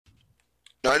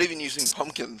Not even using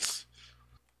pumpkins.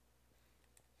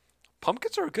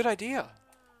 Pumpkins are a good idea.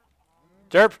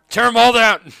 Derp, tear them all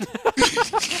down!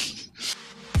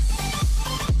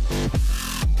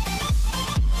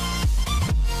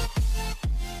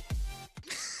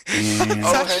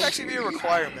 That should actually be a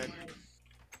requirement.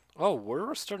 Oh,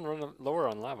 we're starting to run lower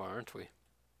on lava, aren't we?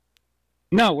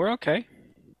 No, we're okay.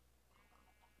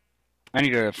 I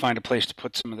need to find a place to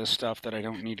put some of this stuff that I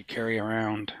don't need to carry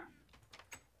around.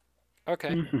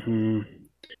 Okay.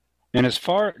 And as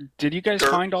far... Did you guys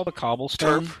find all the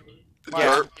cobblestone?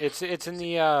 Yeah, it's in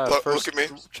the first look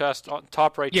at me. chest,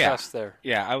 top right chest there.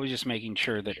 Yeah, I was just making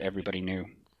sure that everybody knew.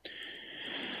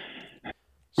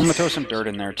 I'm gonna throw some dirt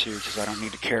in there too, because I don't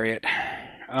need to carry it.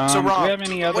 So, Rob, do we have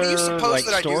any what do you other suppose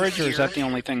that I do storage, or is here that the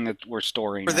only thing that we're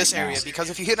storing for this right area? now? Because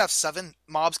if you hit F7,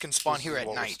 mobs can spawn This here is at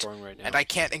what we're night, storing right now. and I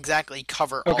can't exactly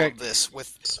cover all of this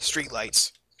with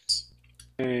streetlights.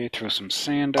 Okay, throw some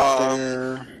sand up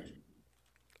there.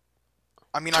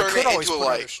 I mean, I Turn could it always into put a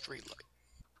another light. streetlight.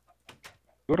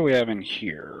 What do we have in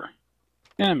here?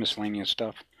 Yeah, miscellaneous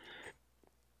stuff.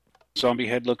 Zombie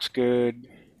head looks good.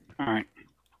 Alright.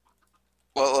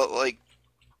 Well, like,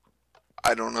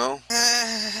 I don't know.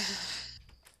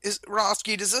 Is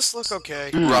Rosky, does this look okay? I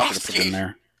should have put it in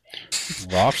there.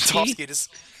 Rofsky? Tofsky, does...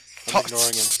 I'm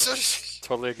ignoring him.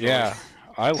 Totally ignoring Yeah, him.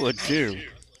 I would too.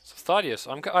 So, Thaddeus,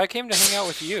 I came to hang out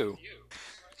with you.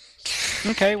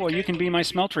 Okay, well you can be my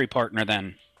smeltery partner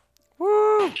then.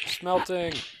 Woo!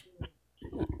 Smelting.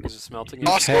 Is it smelting?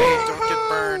 Rosky, Okay. don't get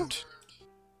burned.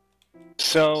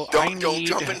 So Don't I need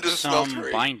jump into the some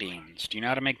smeltery. bindings. Do you know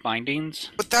how to make bindings?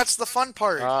 But that's the fun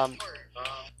part.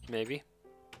 Maybe.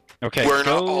 Okay, We're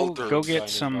not go altered. get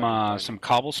some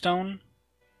cobblestone.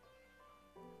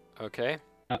 Okay.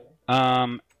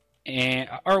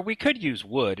 Or we could use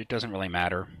wood. It doesn't really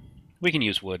matter. We can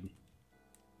use wood.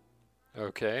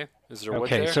 Okay. Is there wood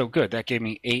Okay, there? so good. That gave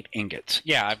me 8 ingots.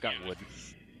 Yeah, I've got wood.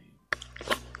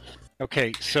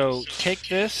 Okay, so take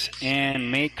this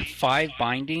and make 5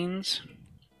 bindings.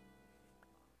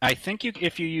 I think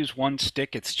if you use 1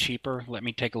 stick, it's cheaper. Let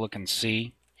me take a look and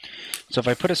see. So if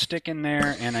I put a stick in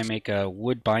there and I make a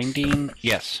wood binding,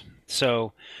 yes.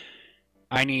 So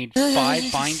I need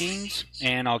 5 bindings,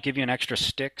 and I'll give you an extra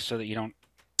stick so that you don't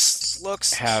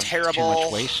Looks have terrible. too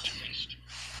much waste.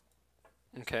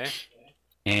 Okay.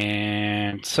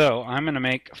 And so I'm going to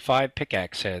make 5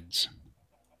 pickaxe heads.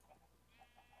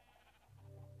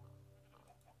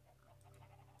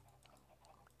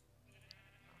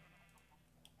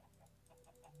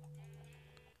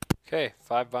 Okay,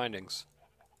 5 bindings.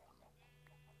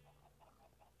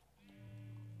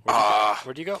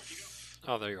 Where'd you go?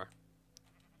 Oh, there you are.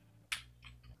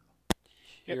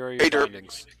 Here are your Hey, Derp.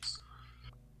 bindings.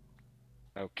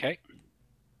 Okay.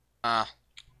 Ah.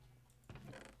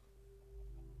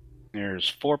 There's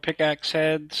 4 pickaxe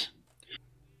heads.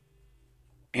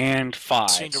 And 5.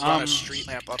 Just need to run a street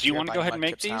lamp up do you here want to by go ahead and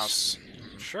make Mudkip's these? house.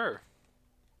 Sure.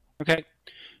 Okay.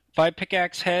 5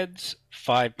 pickaxe heads,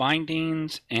 5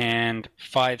 bindings, and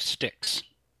 5 sticks.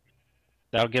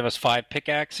 That'll give us 5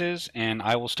 pickaxes, and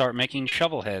I will start making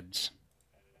shovel heads.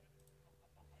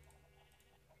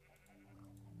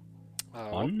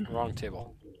 1. Wrong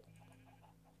table.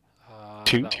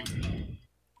 2.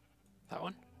 That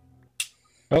one?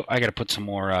 Oh, I gotta put some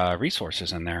more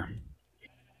resources in there.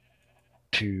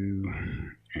 2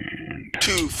 and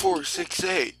 2, 4, 6,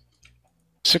 8.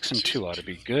 6 and 2 ought to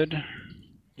be good.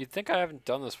 You'd think I haven't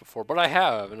done this before, but I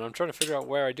have, and I'm trying to figure out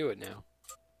where I do it now.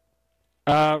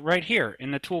 Right here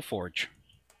in the tool forge.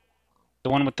 The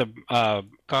one with the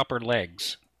copper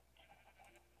legs.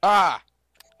 Ah!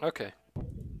 Okay.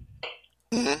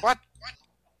 What?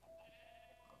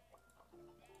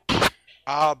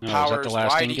 Ah, Oh, is that Powers, the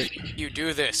last why do ingot? you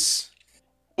do this?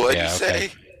 What'd Yeah, you say?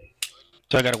 okay.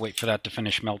 So I gotta wait for that to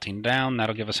finish melting down.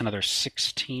 That'll give us another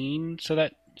 16, so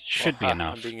that should be Well,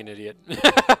 enough. I'm being an idiot.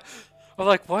 I'm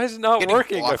like, why is it not Getting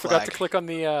working? I block forgot lag. to click on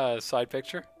the side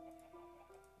picture.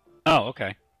 Oh,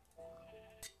 okay.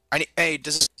 Hey,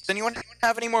 does anyone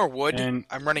have any more wood? And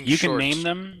I'm running you short. can name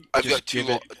them. I've Just got two, give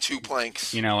it, two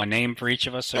planks. you know, a name for each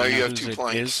of us, so Now we you know have whose 2 it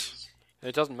planks. is.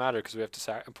 It doesn't matter because we have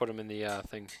to put them in the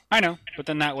thing. I know, but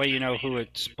then that way you know who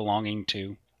it's belonging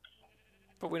to.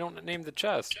 But we don't name the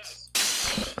chests.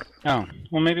 Oh,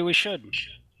 well maybe we should.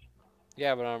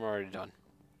 Yeah, but I'm already done.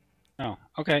 Oh,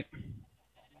 okay.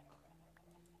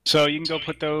 So you can go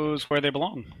put those where they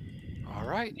belong. All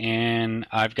right. And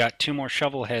I've got 2 more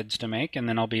shovel heads to make, and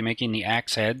then I'll be making the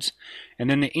axe heads, and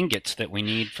then the ingots that we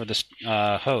need for the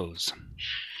hose.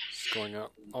 It's going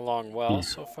along well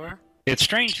so far. It's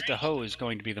strange that the hoe is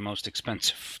going to be the most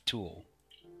expensive tool.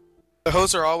 The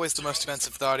hose are always the most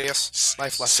expensive, Thaddeus.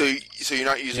 Life lesson. So you're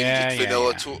not using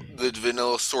the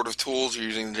vanilla sort of tools. You're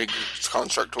using the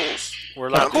construct tools. We're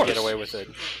allowed Of to course. get away with it.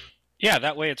 Yeah,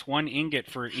 that way it's 1 ingot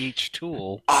for each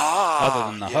tool, Ah,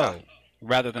 other than the hoe,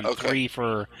 rather than 3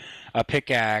 for a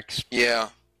pickaxe. Yeah.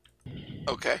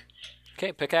 Okay.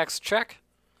 Okay, pickaxe check.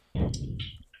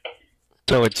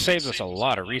 So it saves us a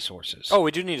lot of resources. Oh,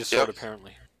 we do need a sword,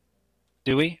 apparently.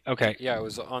 Do we? Okay. Yeah, it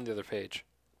was on the other page.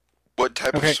 What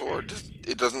type Okay. of sword?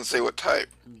 It doesn't say what type.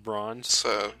 Bronze.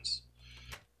 So,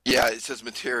 yeah, it says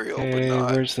material, but Okay,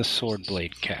 not. where's the sword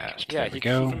blade cast? Yeah, There we he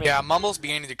go. can make, Yeah, Mumble's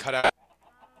beginning to cut out.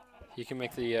 he can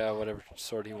make the whatever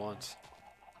sword he wants.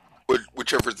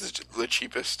 Whichever's the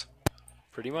cheapest.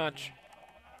 Pretty much.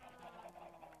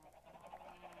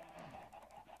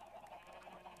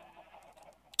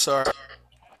 Sorry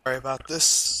about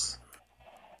this.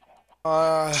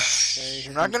 Okay,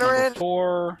 I'm not gonna Number read.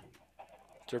 4.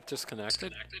 Derp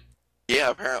disconnected. Yeah,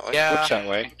 apparently. Yeah, Looks that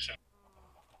way.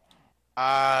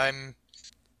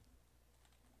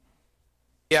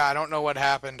 Yeah, I don't know what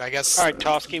happened. I guess. All right,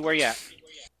 Tofski, where you at?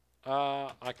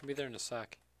 I can be there in a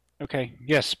sec. Okay.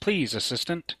 Yes, please,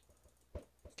 assistant.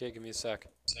 Okay, give me a sec.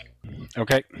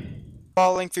 Okay.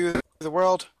 Falling through the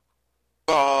world.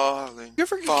 Falling. You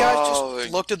ever guys falling.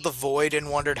 just looked at the void and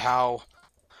wondered how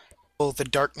full the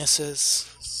darkness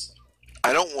is?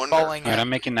 I don't wonder. Falling, All right, I'm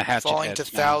making the hatchet falling to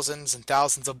heads now. thousands and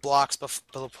thousands of blocks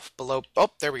below. Oh,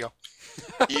 there we go.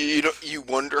 You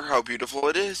wonder how beautiful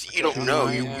it is. You don't know.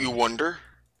 You wonder.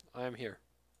 I am here.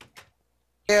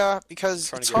 Yeah, because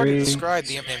Trying to it's get hard to rid- describe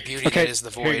the imminent beauty Okay, that is the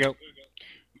here you void. go.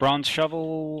 Bronze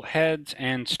shovel heads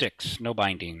and sticks, no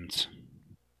bindings.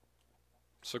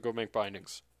 So go make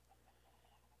bindings.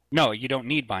 No, you don't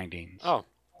need bindings. Oh.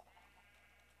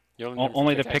 You only need them for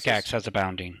Only the pickaxes? pickaxe has a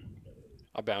bounding.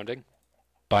 A bounding.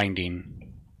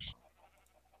 Binding.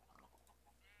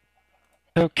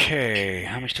 Okay,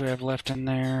 how much do we have left in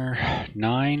there?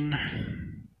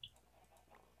 9.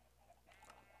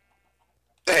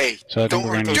 Hey, So I think don't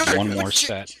we're hurt going to those need one chickens. more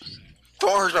set.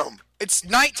 Don't hurt them. It's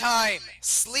nighttime.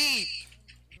 Sleep.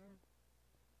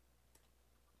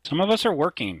 Some of us are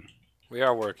working. We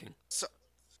are working.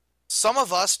 Some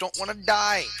of us don't want to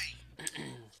die.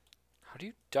 How do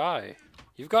you die?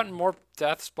 You've gotten more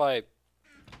deaths by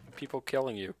people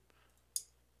killing you.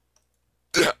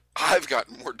 I've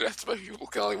gotten more deaths by people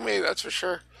killing me, that's for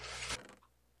sure.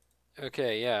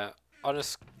 Okay, yeah.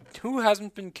 Who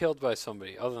hasn't been killed by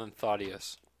somebody other than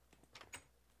Thaddeus?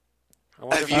 I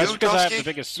wonder Have if you, That's because I have the Tofski?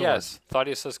 biggest sword. Yes,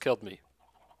 Thaddeus has killed me.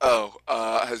 Oh,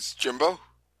 has Jimbo?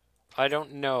 I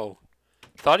don't know.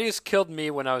 Thaddeus killed me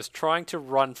when I was trying to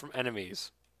run from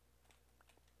enemies.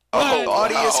 Oh,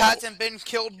 Audius wow. hasn't been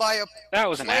killed by a That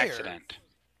was an player. accident.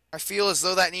 I feel as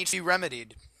though that needs to be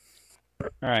remedied.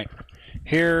 Alright.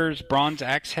 Here's bronze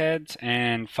axe heads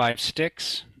and 5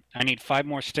 sticks. I need 5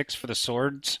 more sticks for the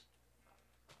swords.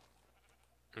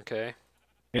 Okay.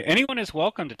 Anyone is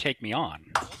welcome to take me on.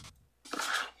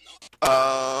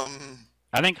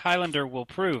 I think Highlander will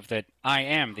prove that I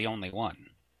am the only one.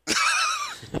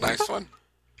 Nice one.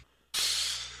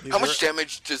 How much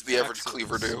damage does the average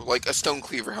cleaver do? Like a stone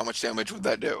cleaver, how much damage would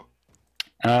that do?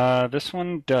 This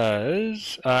one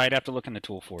does... I'd have to look in the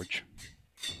tool forge.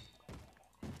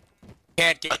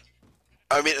 Can't get.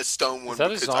 I mean a stone one Is that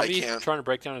a because zombie I can't trying to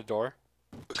break down a door?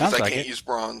 because Sounds I like can't it. use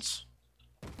bronze.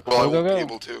 Well, I Go, won't go, be go.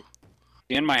 able to.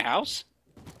 In my house?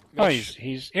 Oh,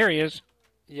 he's here he is.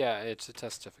 Yeah, it's a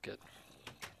test certificate.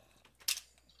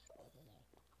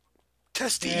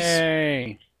 Testes.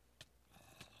 Yay.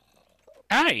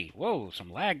 Hi! Whoa,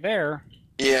 some lag there.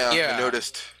 Yeah, Yeah. I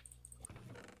noticed.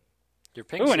 Your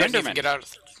ping Ooh, an says- Doesn't even Enderman. get out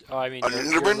of. Oh, I mean, An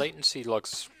your Enderman? latency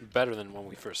looks better than when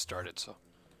we first started, so.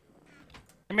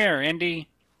 Come here, Indy.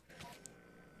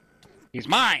 He's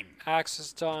mine! Axe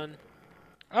is done.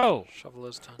 Oh, Shovel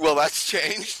is done. Well, that's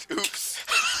changed. Oops.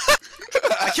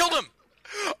 I killed him.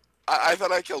 I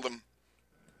thought I killed him.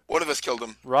 One of us killed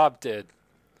him. Rob did.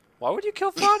 Why would you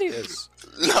kill Thaddeus?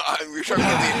 No, we were talking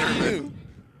about the Enderman.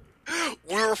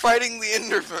 We were fighting the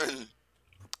Enderman.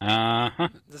 uh-huh.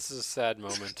 This is a sad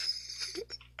moment.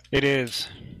 It is.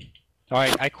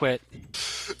 Alright, I quit.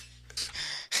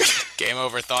 Game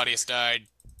over. Thaddeus died.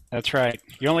 That's right.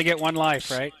 You only get one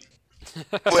life, right?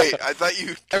 Wait, I thought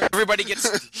you... Everybody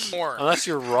gets more. Unless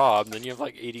you're Rob, then you have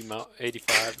like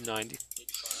 85, 90.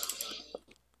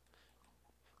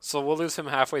 So we'll lose him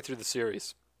halfway through the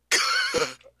series.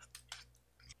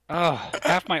 Oh,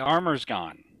 half my armor's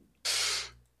gone.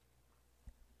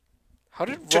 How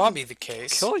did Shouldn't Rob be the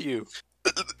case. kill you?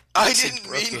 I didn't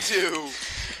mean to.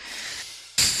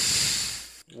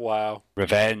 Wow.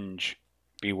 Revenge.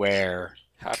 Beware.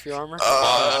 Half your armor? One your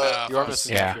of armor us.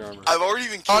 is half your armor. I've already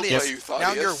been killed by Thaddeus, you,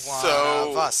 Thaddeus. now you're one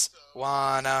of us.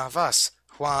 One of us.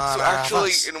 One So actually, of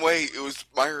us. in a way, it was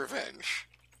my revenge.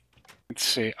 Let's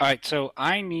see. All right, so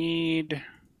I need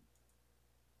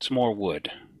some more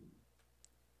wood.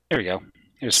 There we go.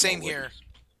 Here's some Same more wood. here.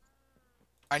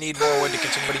 I need more wood to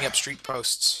continue putting up street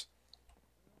posts.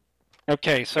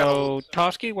 Okay, so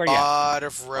Tofski, where A you at? lot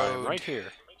of road. I'm right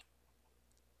here.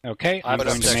 Okay, I I'm put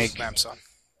going up to sticks. make. lamps on.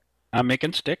 I'm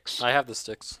making sticks. I have the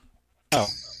sticks. Oh,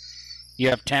 you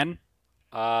have 10?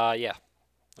 Yeah.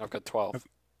 I've got 12.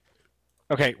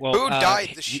 Okay, well, Who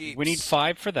dyed the sheep? we need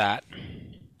 5 for that.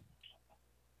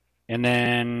 And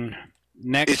then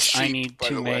next, It's I sheep, need by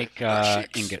to the way, make not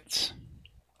sheeps. ingots.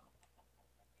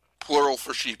 Plural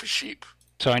for sheep is sheep.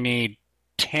 So I need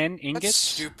 10 ingots. That's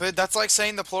stupid. That's like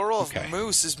saying the plural of Okay.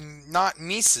 moose is not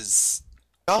mises.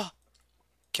 Oh.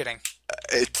 Kidding.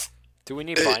 It's Do we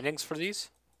need bindings for these?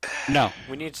 No.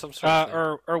 We need some sort of thing.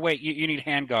 Or wait, you need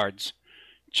hand guards.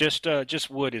 Just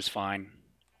wood is fine.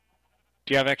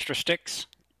 Do you have extra sticks?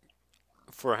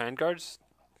 For handguards?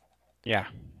 Yeah.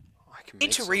 I can Need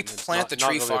make to some. replant It's the not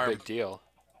tree really farm. a big deal.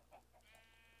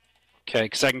 Okay,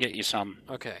 because I can get you some.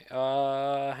 Okay.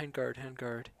 Handguard.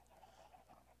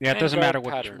 Yeah, it doesn't Hand matter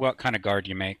guard pattern. what kind of guard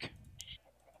you make.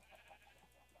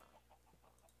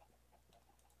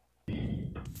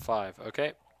 5.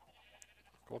 Okay.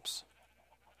 Whoops.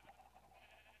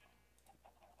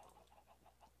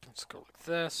 Let's go like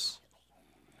this.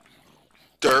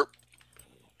 derp.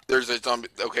 There's a zombie.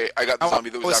 Okay, I got the zombie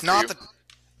that was it's after not you. the.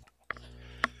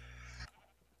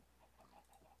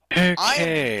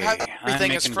 Okay,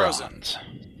 everything I'm is making frozen. bronze.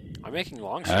 I'm making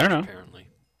long I don't know. apparently.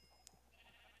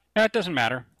 Yeah, it doesn't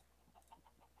matter.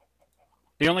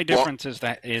 The only difference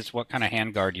is what kind of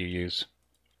handguard you use.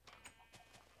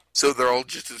 So they're all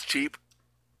just as cheap.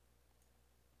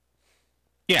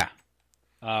 Yeah.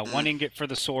 1 ingot for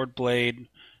the sword blade,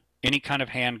 any kind of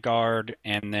handguard,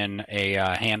 and then a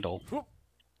handle Whoop.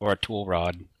 or a tool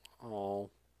rod. Oh.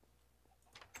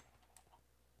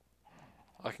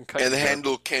 I can cut And you the down.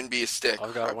 handle can be a stick,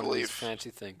 I've got I one of these believe. fancy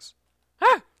things.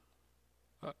 Ah!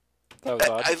 That was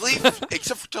odd. I believe,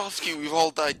 except for Tofski, we've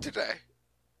all died today.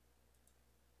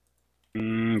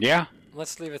 Yeah.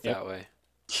 Let's leave it Yep. that way.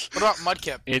 What about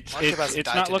Mudkip? It's Mudkip hasn't it's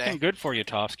died not today. looking good for you,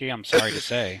 Tofsky. I'm sorry to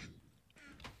say.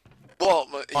 Well,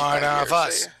 One of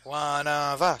us. One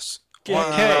of us. Game One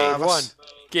mode of 1. us.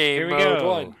 Game Here we mode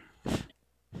go. 1.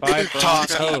 5 bronze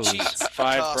Tofsky hose. cheats.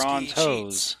 5 Tofsky bronze cheats.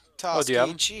 hose. Oh, do you have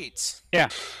 'em? Tofsky cheats. Yeah.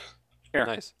 Here.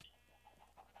 Nice.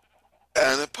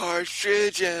 And a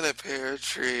partridge in a pear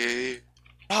tree.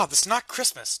 Oh, this is not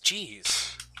Christmas.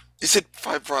 Jeez. You said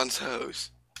 5 bronze hose.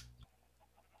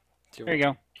 There you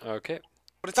go. Okay.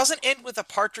 But it doesn't end with a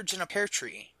partridge in a pear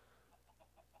tree.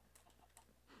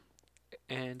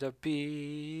 And a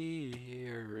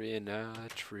beer in a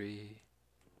tree.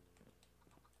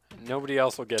 Nobody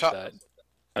else will get Ta- that.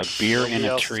 A beer Nobody in a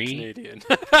else is tree. Canadian.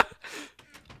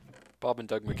 Bob and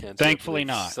Doug McCann. Thankfully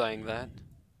not. Saying that.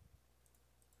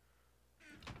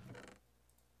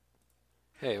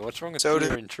 Hey, what's wrong with So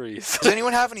beer in trees? Does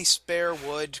anyone have any spare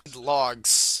wood,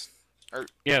 logs,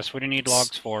 Yes. What do you need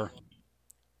logs for?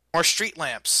 or street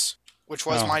lamps? Which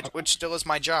was Oh. which still is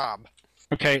my job.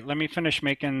 Okay. Let me finish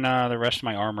making the rest of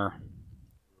my armor.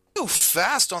 Too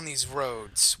fast on these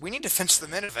roads. We need to fence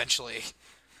them in eventually.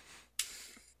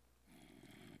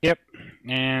 Yep.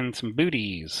 And some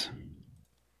booties.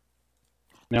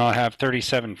 Now I have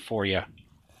 37 for you.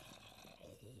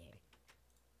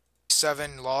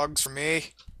 7 logs for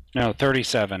me. No,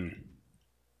 37.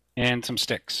 And some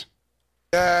sticks.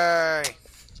 Yay!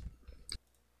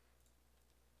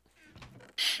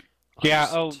 Yeah,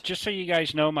 oh, just so you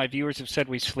guys know, my viewers have said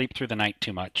we sleep through the night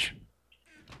too much.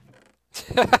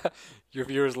 Your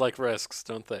viewers like risks,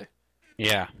 don't they?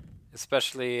 Yeah.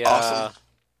 Especially, Awesome.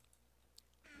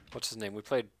 what's his name? We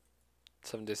played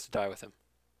 7 Days to Die with him.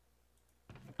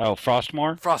 Oh,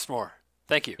 Frostmore? Frostmore.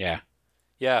 Thank you. Yeah.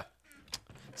 Yeah.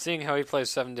 Seeing how he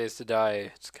plays 7 Days to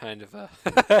Die, it's kind of a...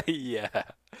 yeah.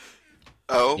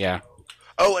 Oh? Yeah.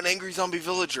 Oh, an angry zombie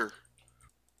villager.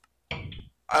 I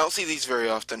don't see these very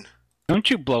often. Don't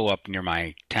you blow up near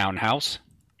my townhouse.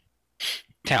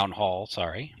 Town hall,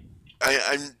 sorry.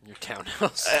 I'm Your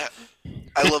townhouse.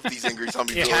 I love these angry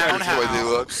zombie Yeah, villagers, the way they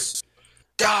look. townhouse.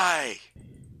 Die!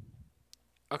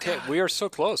 Okay, we are so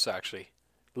close, actually.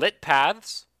 Lit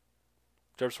paths.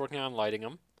 Derp's working on lighting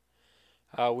them.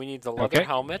 We need the leather Okay.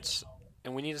 helmets,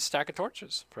 and we need a stack of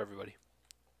torches for everybody.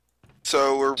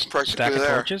 So we're practically Stack of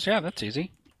there. torches? Yeah, that's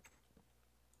easy.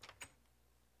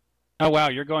 Oh, wow,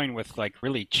 you're going with, like,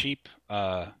 really cheap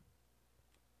lamps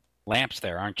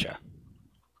there, aren't you?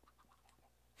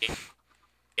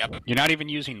 Yep. You're not even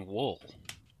using wool.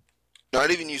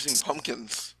 Not even using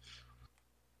pumpkins.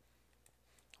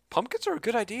 Pumpkins are a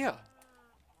good idea.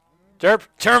 Derp,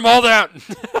 tear them all down! I'm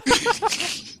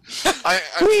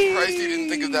surprised you didn't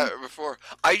think of that before.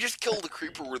 I just killed a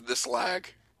creeper with this lag.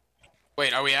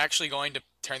 Wait, are we actually going to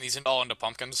turn these all into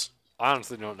pumpkins? I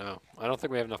honestly don't know. I don't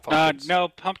think we have enough pumpkins. No,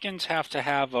 pumpkins have to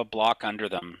have a block under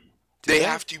them. They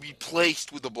have to be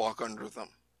placed with a block under them.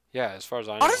 Yeah, as far as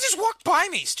I know. How did just walk by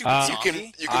me, stupid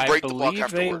zombie? You can break the block I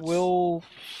believe they afterwards. will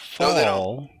fall. No, they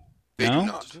don't. They do No?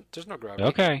 not. There's no gravity.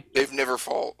 Okay. They've never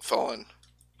fallen.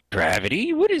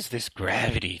 Gravity? What is this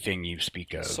gravity thing you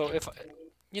speak of? So if,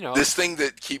 This thing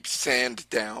that keeps sand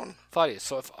down. Thaddeus,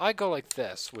 so if I go like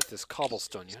this with this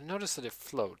cobblestone, you'll notice that it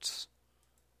floats.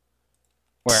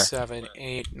 Where? 7,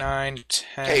 8, 9,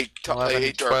 10, Hey, 11,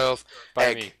 hey, Dark. 12, By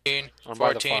Egg. me. 13, Or by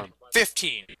the 14, farm.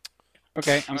 15.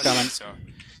 Okay, I'm coming.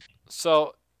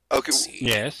 So, Okay.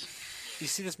 Yes. you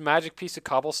see this magic piece of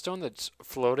cobblestone that's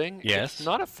floating? Yes. It's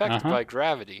not affected by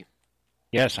gravity,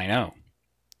 Yes, I know.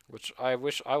 which I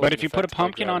wish I was. But if you put a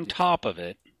pumpkin on top of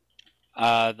it,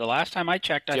 the last time I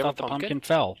checked, I you have thought a the pumpkin? pumpkin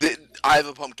fell. I have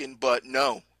a pumpkin, but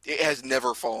no. It has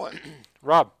never fallen.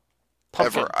 Rob,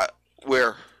 pumpkin. Ever.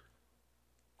 Where?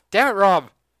 Damn it,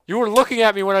 Rob! You were looking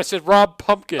at me when I said Rob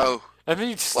pumpkin, Oh. and then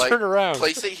you just Like, turned around.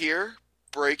 Place it here,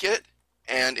 break it,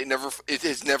 and it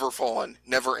has never fallen.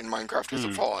 Never in Minecraft has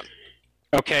it fallen.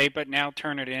 Okay, but now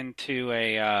turn it into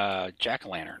a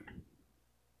jack-o'-lantern.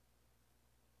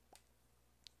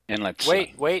 And let's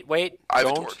Wait! I have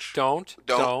a Don't, torch. don't.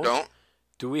 Don't.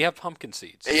 Do we have pumpkin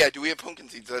seeds? Yeah, do we have pumpkin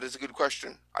seeds? That is a good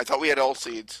question. I thought we had all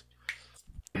seeds.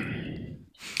 I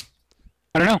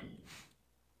don't know.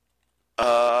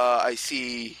 I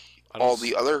see I don't all s-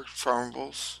 the other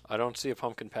farmables. I don't see a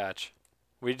pumpkin patch.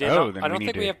 We did Oh, not. then I we don't need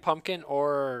think we to- have pumpkin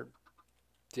or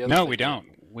the other. No, thing. we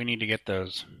don't. We need to get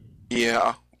those.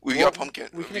 Yeah, we Well, got pumpkin.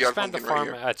 We can got a expand the pumpkin right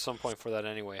farm here. at some point for that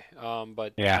anyway.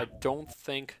 But Yeah. I don't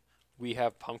think we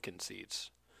have pumpkin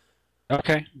seeds.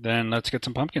 Okay, then let's get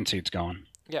some pumpkin seeds going.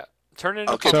 Yeah, turn it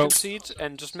into Okay. pumpkin So- seeds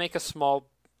and just make a small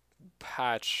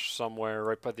patch somewhere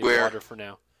right by the Where? water for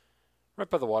now. Right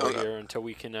by the water Okay. here until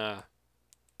we can.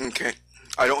 Okay,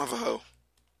 I don't have a hoe.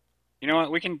 You know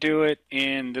what? We can do it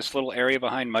in this little area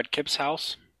behind Mudkip's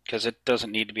house, because it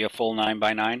doesn't need to be a full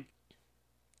 9x9.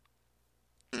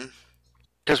 Hmm.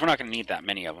 Because we're not going to need that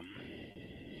many of them.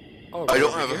 Oh, I right don't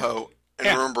over have a here? hoe. And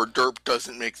Yeah. remember, Derp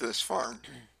doesn't make this farm.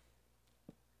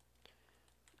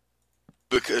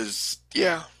 Because,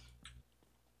 yeah.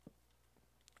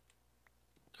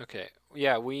 Okay.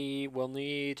 Yeah, we will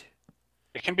need.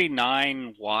 It can be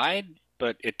 9 wide,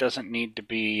 but it doesn't need to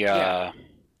be. Yeah.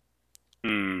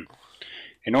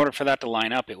 In order for that to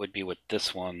line up, it would be with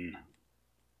this one.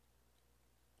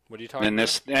 What are you talking And about?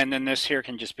 this, and then this here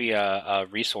can just be a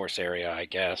resource area, I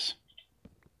guess.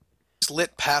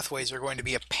 Lit pathways are going to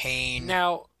be a pain.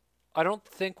 Now, I don't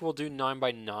think we'll do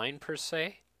 9x9 per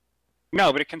se.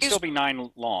 No, but it can Is- still be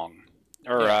 9 long,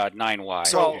 or Yeah. 9 wide.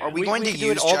 So, yeah. are we going to can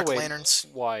do it use all the way jack-o'-lanterns?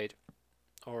 wide,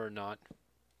 or not?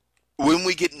 When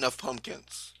we get enough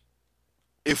pumpkins.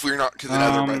 If we're not to the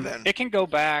nether by then. It can go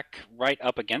back right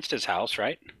up against his house,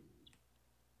 right?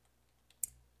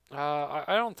 I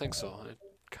don't think so. It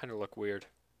kind of look weird.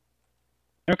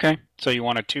 Okay. So you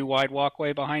want a 2 wide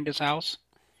walkway behind his house?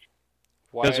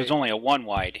 Why? Because there's only a 1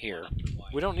 wide here.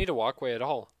 We don't need a walkway at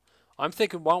all. I'm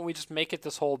thinking, why don't we just make it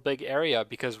this whole big area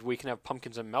because we can have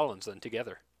pumpkins and melons then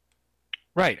together.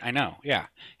 Right, I know, yeah.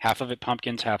 Half of it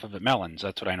pumpkins, half of it melons.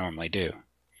 That's what I normally do.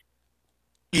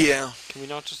 Yeah. Can we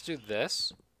not just do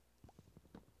this?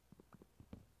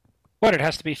 What, it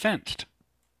has to be fenced?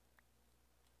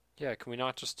 Yeah, can we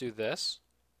not just do this?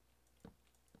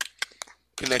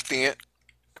 Connecting it.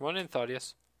 Come on in,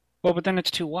 Thaddeus. Well, but then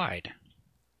it's too wide.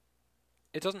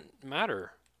 It doesn't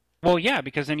matter. Well, yeah,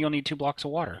 because then you'll need 2 blocks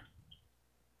of water.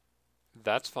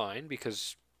 That's fine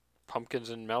because pumpkins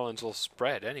and melons will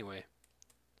spread anyway.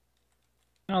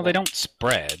 No, they don't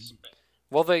spread.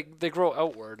 Well, they grow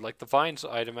outward. Like the vines,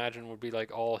 I'd imagine, would be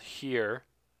like all here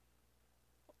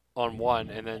on one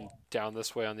and then down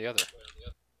this way on the other.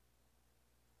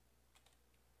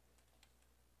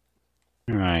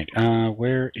 Alright,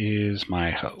 where is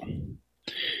my hoe?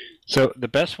 So the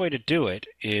best way to do it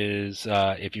is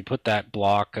if you put that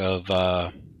block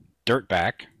of dirt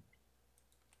back.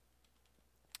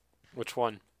 Which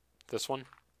one? This one?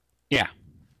 Yeah.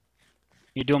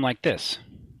 You do them like this.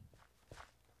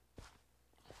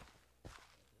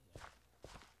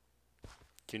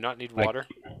 Do you not need Like- water?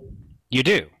 You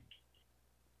do.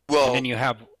 Well, And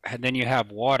then you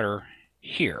have water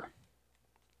here.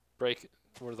 Break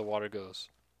where the water goes.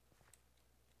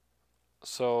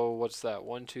 So what's that?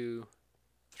 1, 2,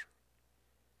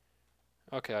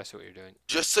 Okay, I see what you're doing.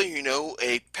 Just so you know,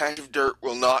 a patch of dirt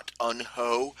will not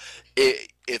unhoe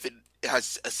if it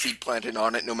has a seed planted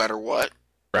on it, no matter what.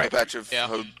 Right. A patch of Yeah.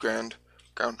 hoed ground.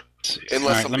 Unless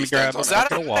Unless somebody stands on Is it. that a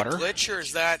bucket of water. glitch or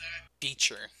is that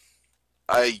feature?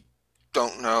 I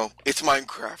don't know. It's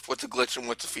Minecraft. What's a glitch and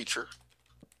what's a feature?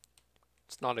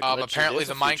 It's not a glitch. Apparently it is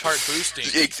the a feature. minecart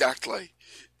boosting. Exactly.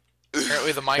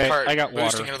 Apparently the Okay, minecart I got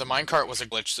boosting water. into the minecart was a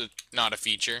glitch, so not a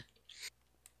feature.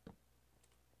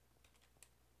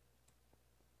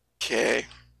 Okay.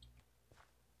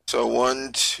 So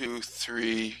 1, 2,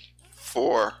 3,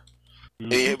 4.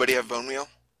 Anybody have bone meal?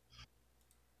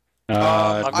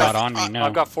 I've Not got- on me, no.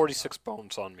 I've got 46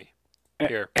 bones on me.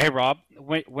 Here. Hey, Rob,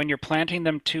 when you're planting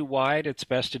them too wide, it's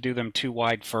best to do them too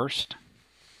wide first.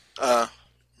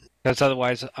 Because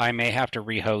otherwise I may have to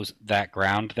rehose that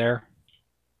ground there.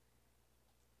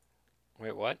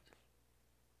 Wait, what?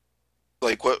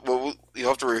 Like what you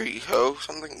have to re-hoe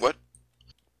something? What?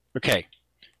 Okay.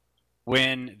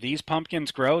 When these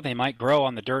pumpkins grow, they might grow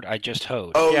on the dirt I just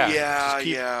hoed. Oh Yeah, yeah, just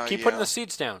keep, yeah. Keep yeah. putting the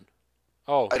seeds down.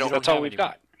 Oh, I you don't- That's have all we've any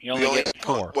got. You We only only get get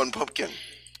 4. one pumpkin. more.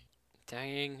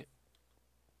 Dang.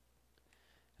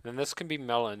 Then this can be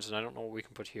melons, and I don't know what we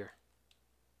can put here.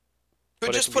 Could But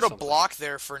it just can put be a something. block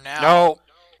there for now. No!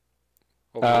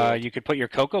 Overruled. You could put your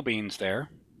cocoa beans there.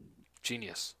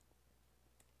 Genius.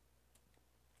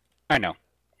 I know.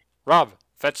 Rob,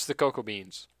 fetch the cocoa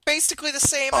beans. Basically the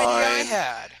same idea I Fine.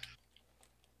 had.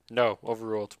 No,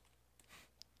 overruled.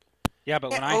 Yeah,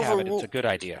 but when Yeah, I have it, it's overruled. a good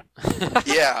idea.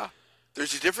 Yeah.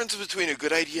 There's a difference between a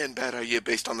good idea and bad idea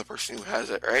based on the person who has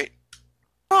it, right?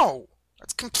 No,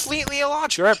 that's completely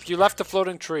illogical. Chirp, you left a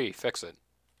floating tree. Fix it.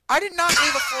 I did not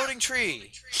leave a floating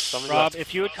tree. Somebody Rob, left-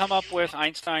 if you had come up with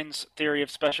Einstein's theory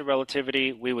of special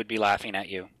relativity, we would be laughing at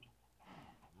you.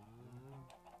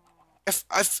 If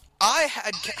I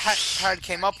had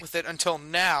came up with it until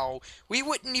now, we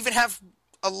wouldn't even have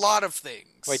a lot of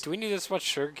things. Wait, do we need this much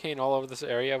sugarcane all over this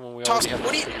area when we Toss,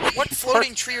 already have what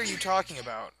floating tree are you talking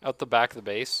about? out the back of the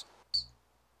base?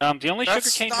 The only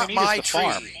That's sugarcane we not need my is the tree.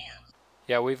 farm.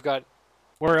 Yeah, we've got.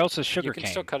 Where else is You can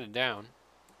sugarcane? still cut it down.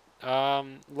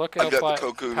 Look I've out got the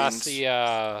cocoa past beans.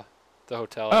 the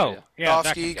hotel Oh, area. yeah,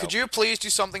 that can Tofski, go. could you please do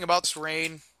something about this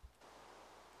rain?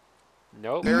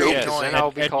 Nope. Very Yes, annoying. then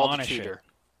I'll be called a Admonish it. cheater.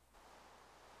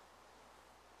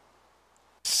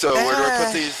 So where do I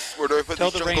put these? Where do I put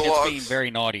Tell these the rain jungle it's logs? being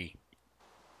very naughty.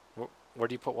 Where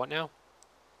do you put what now?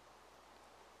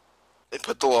 They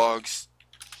put the logs.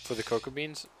 For the cocoa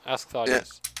beans? Ask the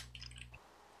audience.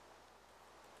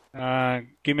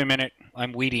 Give me a minute.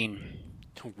 I'm weeding.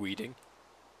 Weeding.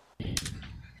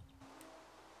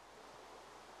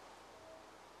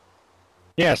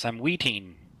 Yes, I'm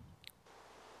wheating.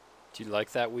 Do you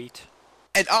like that wheat?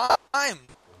 And I'm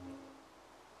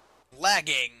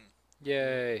lagging.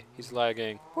 Yay, he's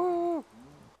lagging. Woo!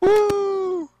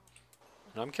 Woo!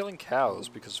 And I'm killing cows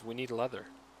because we need leather.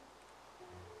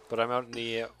 But I'm out in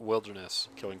the wilderness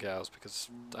killing cows because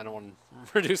I don't want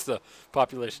to reduce the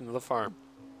population of the farm.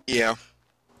 Yeah.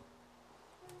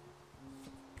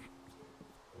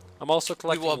 I'm also We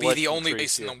collecting will be wood the from only trees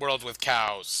place in here. the world with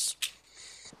cows.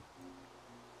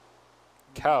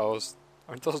 Cows?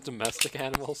 Aren't those domestic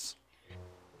animals?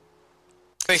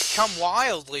 They come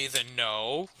wildly, then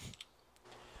no.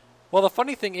 Well, the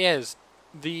funny thing is,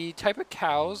 the type of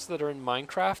cows that are in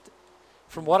Minecraft,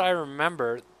 from what I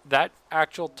remember, that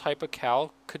actual type of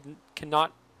cow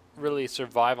cannot really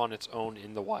survive on its own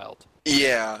in the wild.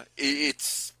 Yeah.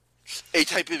 It's a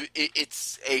type of.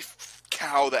 It's a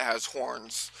cow that has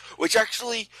horns. Which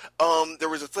actually, there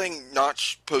was a thing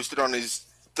Notch posted on his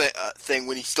thing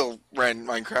when he still ran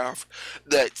Minecraft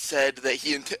that said that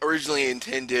he originally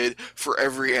intended for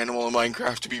every animal in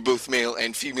Minecraft to be both male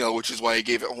and female, which is why he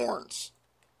gave it horns.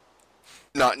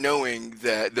 Not knowing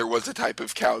that there was a type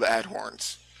of cow that had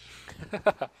horns.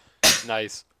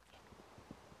 Nice.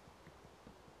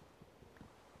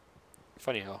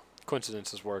 Funny how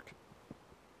coincidences work.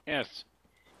 Yes.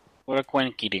 What a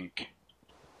quinky dink.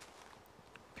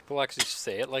 People actually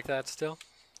say it like that still?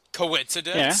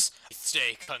 Coincidence?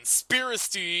 Stay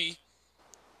conspiracy.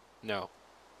 No.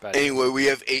 Bad. Anyway, we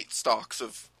have 8 stalks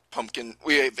of pumpkin.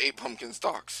 We have 8 pumpkin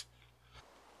stalks.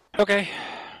 Okay.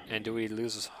 And do we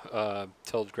lose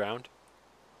tilled ground?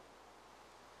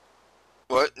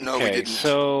 What? No, we Okay, didn't.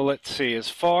 so let's see. As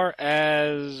far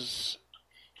as...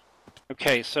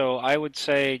 Okay, so I would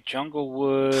say jungle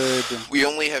wood... We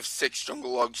only have 6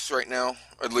 jungle logs right now.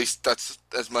 At least that's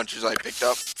as much as I picked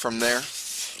up from there.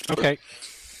 Okay.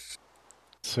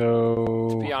 So...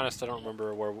 To be honest, I don't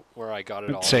remember where I got it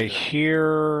all. Let's say either.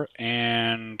 here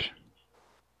and...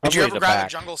 Did you probably ever the grab back. a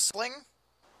jungle sling?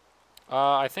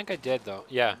 I think I did though.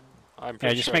 Yeah, I'm Yeah,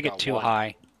 pretty just sure make I it got too one.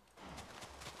 high.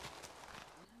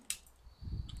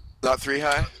 Not 3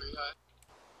 high?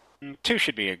 2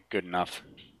 should be good enough.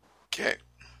 Okay.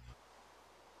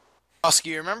 Tofski,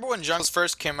 you remember when jungles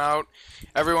first came out?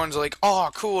 Everyone's like, "Oh,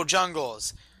 cool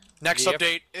jungles." Next Yep.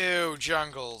 update, ew,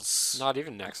 jungles. Not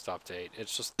even next update.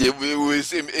 It's just It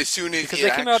was as soon as because it they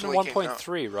came out in actually came out.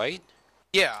 1.3, right?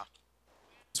 Yeah.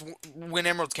 It's when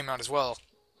Emeralds came out as well.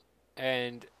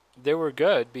 And they were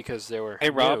good because they were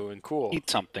Hey, Rob, new and cool. Eat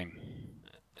something.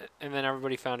 And then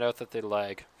everybody found out that they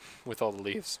lag with all the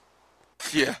leaves.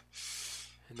 Yeah.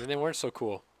 And then they weren't so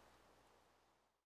cool.